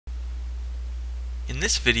In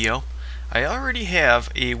this video, I already have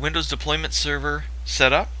a Windows deployment server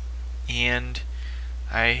set up, and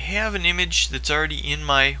I have an image that's already in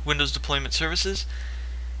my Windows deployment services.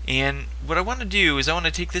 And what I want to do is I want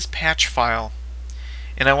to take this patch file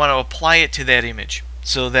and I want to apply it to that image,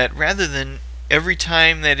 so that rather than every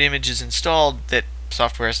time that image is installed that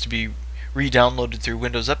software has to be re-downloaded through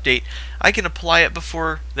Windows Update, I can apply it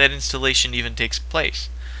before that installation even takes place.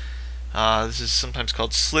 This is sometimes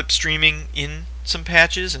called slipstreaming in some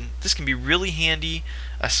patches, and this can be really handy,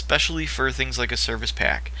 especially for things like a service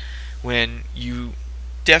pack, when you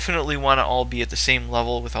definitely want to all be at the same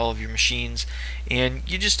level with all of your machines, and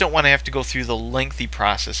you just don't want to have to go through the lengthy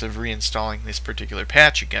process of reinstalling this particular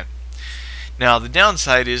patch again. Now, the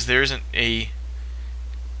downside is there isn't a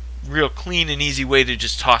real clean and easy way to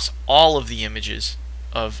just toss all of the images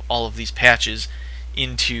of all of these patches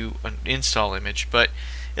into an install image, but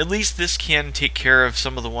at least this can take care of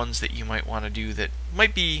some of the ones that you might want to do that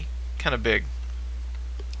might be kind of big.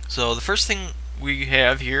 So the first thing we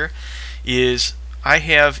have here is I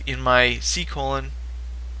have in my c:\adk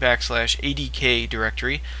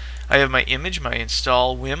directory, I have my image, my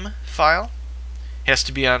install.wim file. It has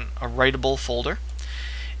to be on a writable folder,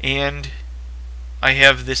 and I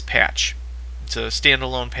have this patch. It's a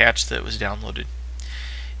standalone patch that was downloaded.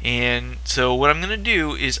 And so what I'm going to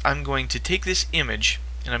do is I'm going to take this image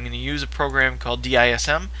and I'm going to use a program called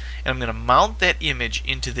DISM, and I'm going to mount that image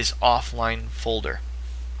into this offline folder.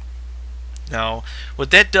 Now,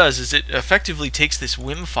 what that does is it effectively takes this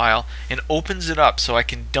WIM file and opens it up so I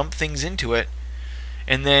can dump things into it,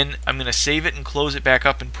 and then I'm going to save it and close it back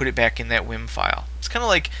up and put it back in that WIM file. It's kind of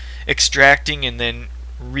like extracting and then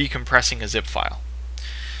recompressing a zip file.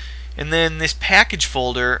 And then this package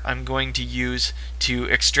folder I'm going to use to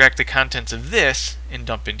extract the contents of this and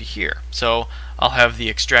dump into here. So I'll have the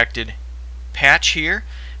extracted patch here,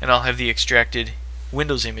 and I'll have the extracted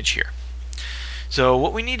Windows image here. So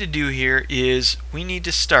what we need to do here is we need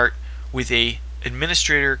to start with a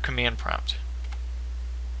administrator command prompt.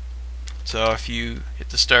 So if you hit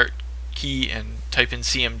the start key and type in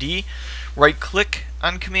CMD, right click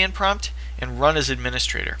on command prompt and run as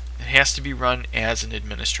administrator. It has to be run as an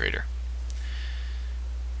administrator.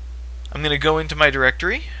 I'm going to go into my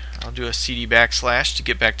directory. I'll do a CD / to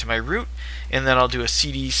get back to my root, and then I'll do a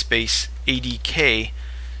CD space ADK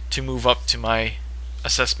to move up to my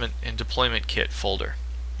assessment and deployment kit folder.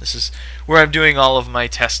 This is where I'm doing all of my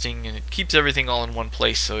testing, and it keeps everything all in one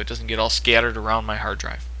place so it doesn't get all scattered around my hard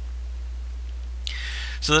drive.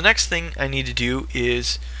 So the next thing I need to do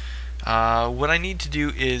is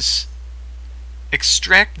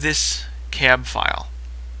extract this cab file.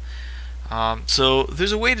 So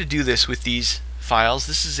there's a way to do this with these files.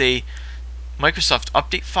 This is a Microsoft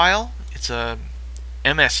Update file. It's a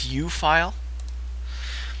MSU file.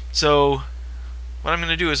 So what I'm going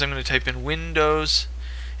to do is I'm going to type in Windows,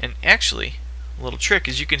 and actually a little trick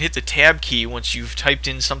is you can hit the tab key once you've typed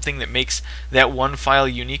in something that makes that one file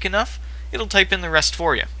unique enough. It'll type in the rest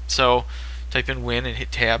for you. So type in Win and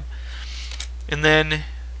hit tab, and then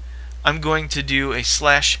I'm going to do a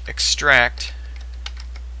 /extract :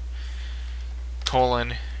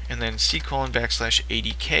 and then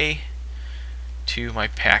c:\adk to my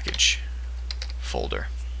package folder.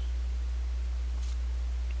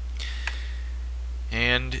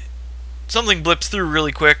 And something blips through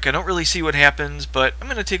really quick. I don't really see what happens, but I'm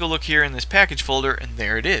going to take a look here in this package folder, and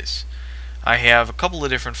there it is. I have a couple of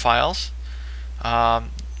different files.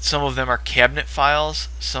 Some of them are cabinet files,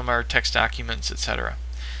 some are text documents, etc.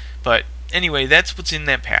 But anyway, that's what's in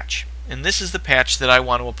that patch. And this is the patch that I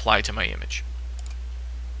want to apply to my image.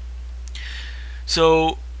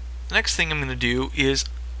 So the next thing I'm going to do is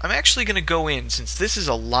I'm actually going to go in, since this is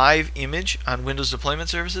a live image on Windows Deployment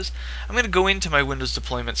Services, I'm going to go into my Windows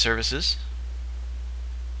Deployment Services,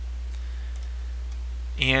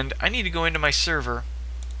 and I need to go into my server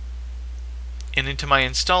and into my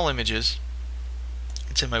install images.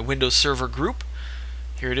 It's in my Windows Server group.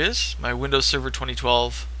 Here it is, my Windows Server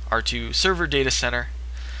 2012 R2 Server Data Center.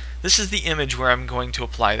 This is the image where I'm going to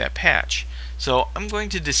apply that patch. So I'm going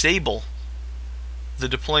to disable the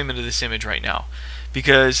deployment of this image right now,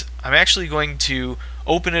 because I'm actually going to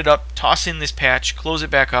open it up, toss in this patch, close it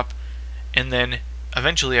back up, and then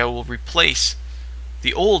eventually I will replace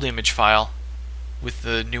the old image file with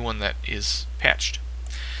the new one that is patched.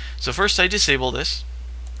 So first I disable this,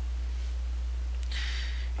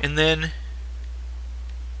 and then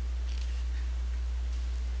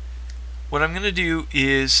what I'm going to do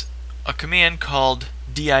is a command called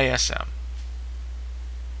DISM.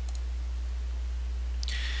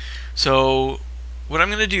 So what I'm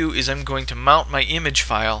going to do is I'm going to mount my image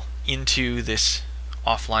file into this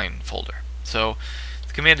offline folder. So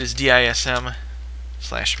the command is DISM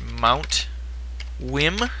 /mount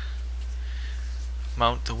WIM,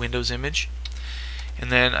 mount the Windows image,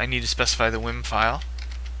 and then I need to specify the WIM file,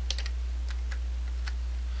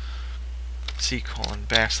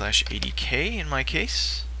 C:\ADK in my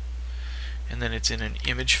case, and then it's in an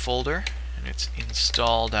image folder, and it's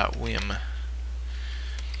install.wim.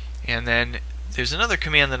 And then there's another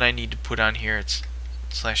command that I need to put on here. It's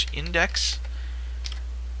 /index4,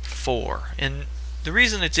 and the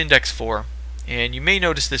reason it's index4, and you may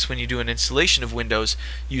notice this when you do an installation of Windows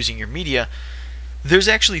using your media, there's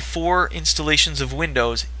actually 4 installations of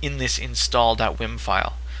Windows in this install.wim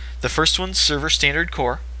file. The first one's server standard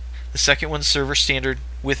core, the second one's server standard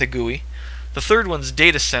with a GUI, the third one's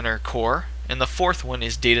data center core, and the fourth one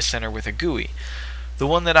is data center with a GUI. The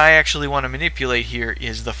one that I actually want to manipulate here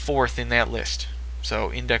is the fourth in that list.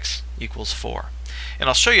 So index equals 4. And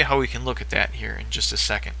I'll show you how we can look at that here in just a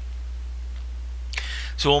second.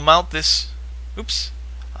 So we'll mount this. Oops,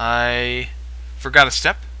 I forgot a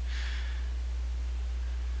step.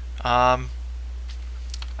 I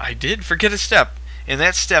did forget a step, and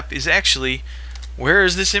that step is actually, where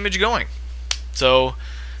is this image going? So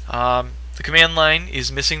the command line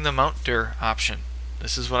is missing the mount dir option.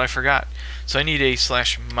 This is what I forgot. So I need a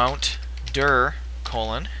 /mount dir :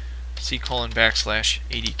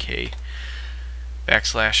 C:\ADK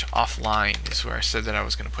 /offline is where I said that I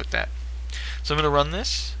was going to put that. So I'm going to run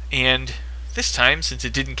this, and this time, since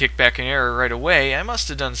it didn't kick back an error right away, I must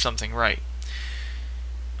have done something right.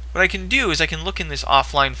 What I can do is I can look in this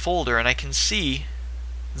offline folder, and I can see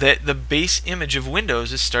that the base image of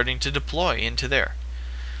Windows is starting to deploy into there.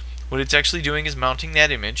 What it's actually doing is mounting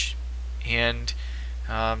that image and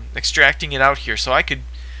extracting it out here. So I could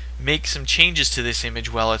make some changes to this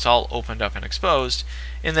image while it's all opened up and exposed,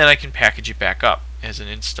 and then I can package it back up as an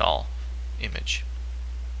install image.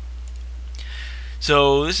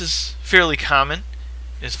 So this is fairly common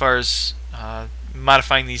as far as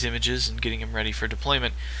modifying these images and getting them ready for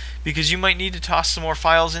deployment, because you might need to toss some more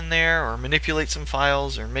files in there or manipulate some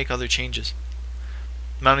files or make other changes.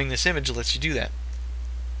 Mounting this image lets you do that.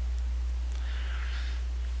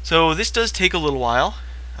 So this does take a little while.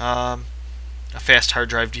 A fast hard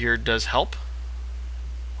drive here does help.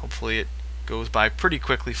 Hopefully it goes by pretty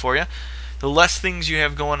quickly for you. The less things you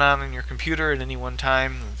have going on your computer at any one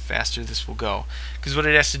time, the faster this will go. Because what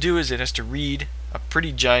it has to do is it has to read a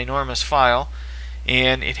pretty ginormous file,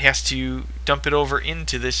 and it has to dump it over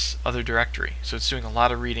into this other directory. So it's doing a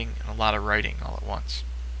lot of reading and a lot of writing all at once.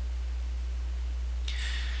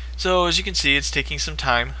 So as you can see, it's taking some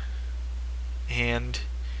time, and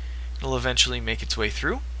it'll eventually make its way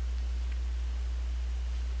through.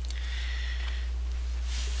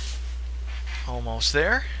 Almost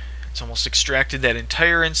there. It's almost extracted that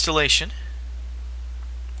entire installation,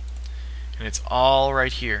 and it's all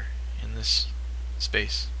right here in this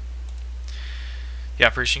space. The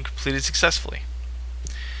operation completed successfully.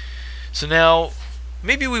 So now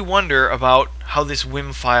maybe we wonder about how this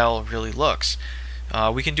WIM file really looks.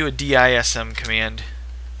 We can do a DISM command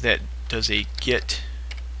that does a get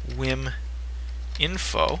WIM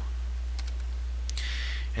info,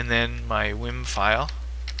 and then my WIM file,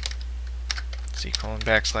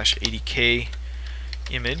 C:\ADK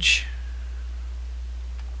image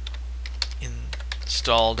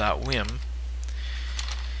install.wim,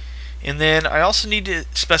 and then I also need to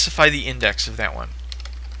specify the index of that one,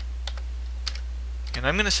 and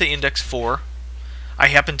I'm going to say index 4. I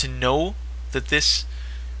happen to know that this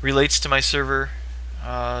relates to my server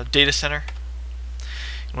data center,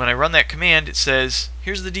 and when I run that command, it says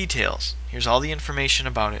here's the details, here's all the information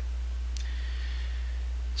about it.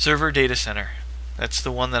 Server data center, that's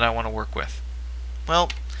the one that I want to work with. Well,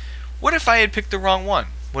 what if I had picked the wrong one?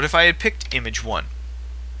 What if I had picked image 1?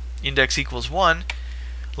 Index equals 1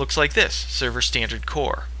 looks like this, server standard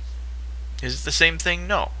core. Is it the same thing?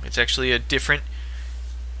 No. It's actually a different,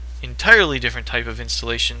 entirely different type of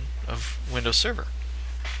installation of Windows Server.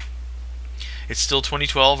 It's still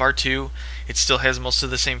 2012 R2, it still has most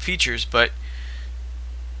of the same features, but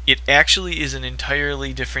it actually is an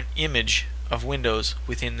entirely different image of Windows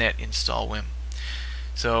within that install WIM.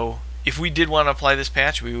 So if we did want to apply this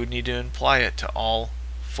patch, we would need to apply it to all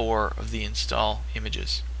 4 of the install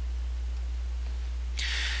images.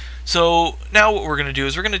 So now what we're going to do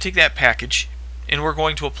is we're going to take that package and we're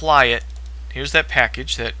going to apply it. Here's that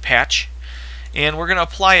package, that patch, and we're going to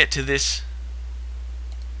apply it to this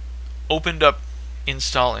opened up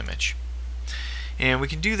install image. And we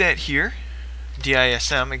can do that here,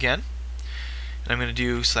 DISM again. And I'm going to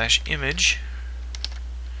do /image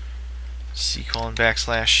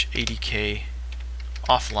C:\ADK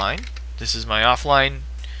offline. This is my offline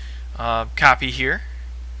copy here.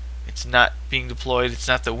 It's not being deployed. It's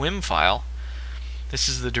not the WIM file. This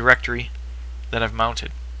is the directory that I've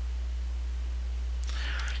mounted.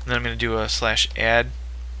 And then I'm going to do a /add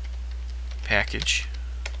package.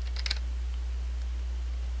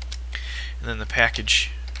 And then the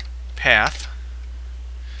package path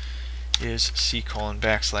is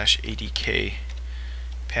c:\adk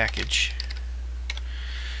package.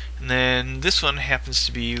 And then this one happens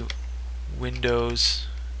to be Windows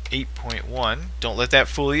 8.1. Don't let that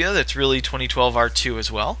fool you. That's really 2012 R2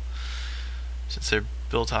 as well, since they're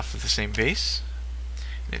built off of the same base.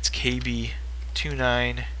 And it's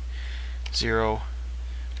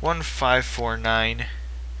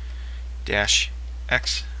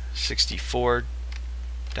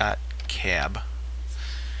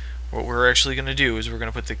What we're actually going to do is we're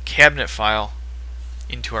going to put the cabinet file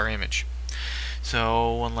into our image.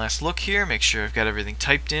 So one last look here, make sure I've got everything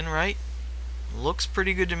typed in right. Looks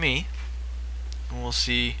pretty good to me, and we'll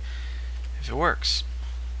see if it works.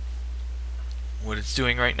 What it's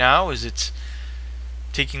doing right now is it's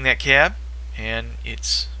taking that cab and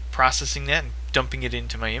it's processing that and dumping it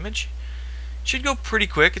into my image. It should go pretty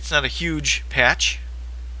quick. It's not a huge patch,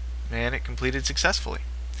 and it completed successfully.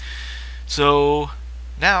 So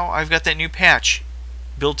now I've got that new patch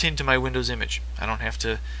built into my Windows image. I don't have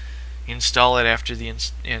to install it after the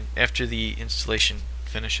installation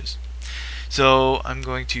finishes. So I'm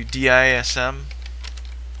going to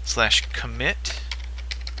DISM/commit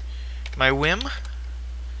my WIM.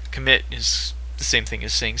 Commit is the same thing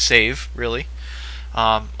as saying save, really,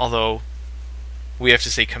 although we have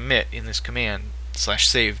to say commit in this command.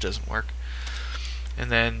 /save doesn't work.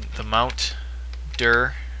 And then the mount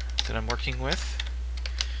dir that I'm working with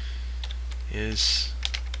is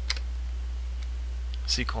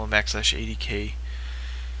c:\adk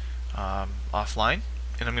offline,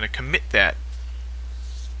 and I'm going to commit that.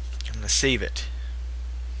 I'm going to save it.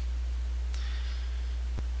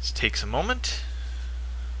 This takes a moment.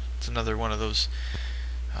 It's another one of those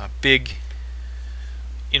big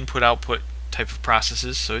input-output type of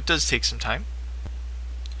processes, so it does take some time.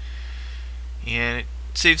 And it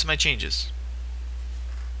saves my changes.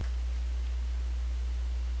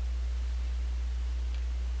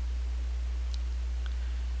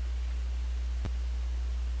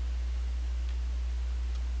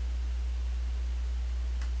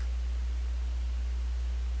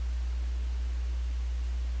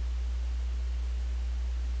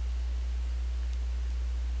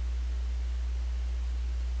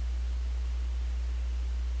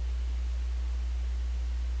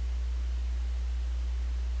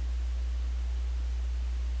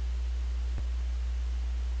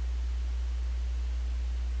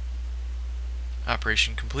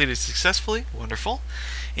 Operation completed successfully. Wonderful.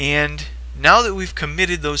 And now that we've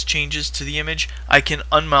committed those changes to the image, I can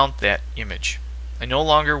unmount that image. I no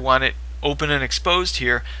longer want it open and exposed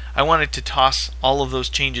here. I want it to toss all of those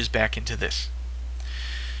changes back into this.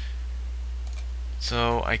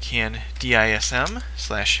 So I can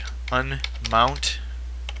DISM/unmount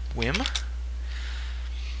WIM,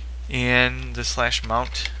 and the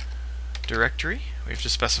 /mount directory, we have to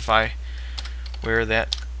specify where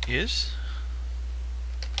that is,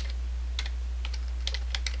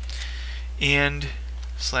 and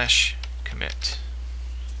 /commit.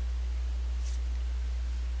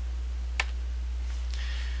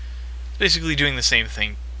 Basically doing the same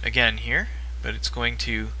thing again here, but it's going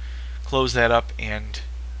to close that up and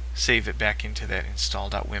save it back into that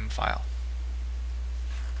install.wim file.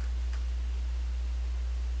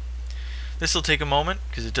 This will take a moment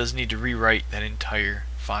because it does need to rewrite that entire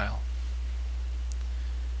file.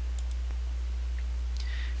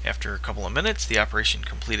 After a couple of minutes, the operation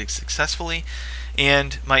completed successfully,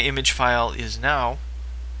 and my image file is now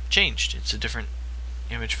changed. It's a different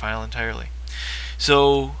image file entirely.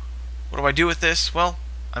 So what do I do with this? Well,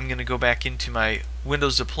 I'm going to go back into my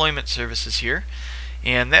Windows deployment services here,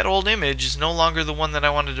 and that old image is no longer the one that I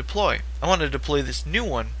want to deploy. I want to deploy this new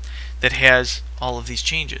one that has all of these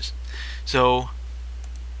changes. So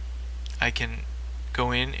I can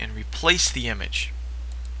go in and replace the image.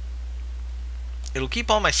 It'll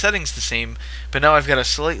keep all my settings the same, but now I've got a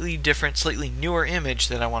slightly different, slightly newer image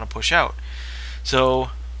that I want to push out.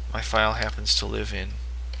 So my file happens to live in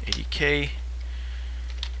ADK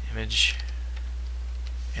image,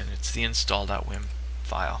 and it's the install.wim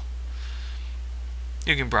file.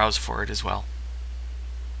 You can browse for it as well.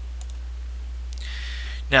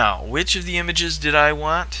 Now, which of the images did I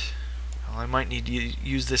want? Well, I might need to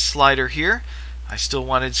use this slider here. I still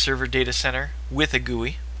wanted Server Data Center with a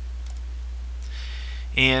GUI.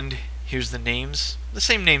 And here's the names, the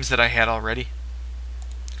same names that I had already.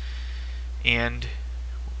 And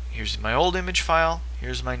Here's my old image file,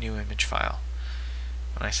 here's my new image file.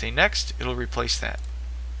 When I say next, it'll replace that.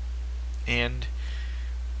 And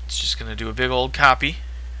it's just going to do a big old copy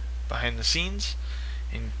behind the scenes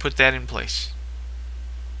and put that in place.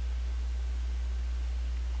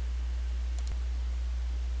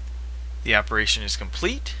 The operation is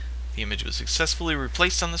complete. The image was successfully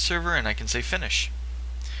replaced on the server, and I can say finish.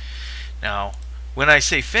 Now, when I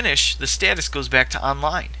say finish, the status goes back to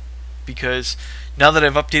online, because now that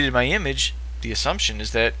I've updated my image, the assumption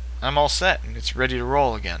is that I'm all set and it's ready to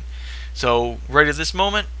roll again. So right at this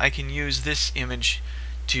moment, I can use this image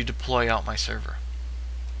to deploy out my server.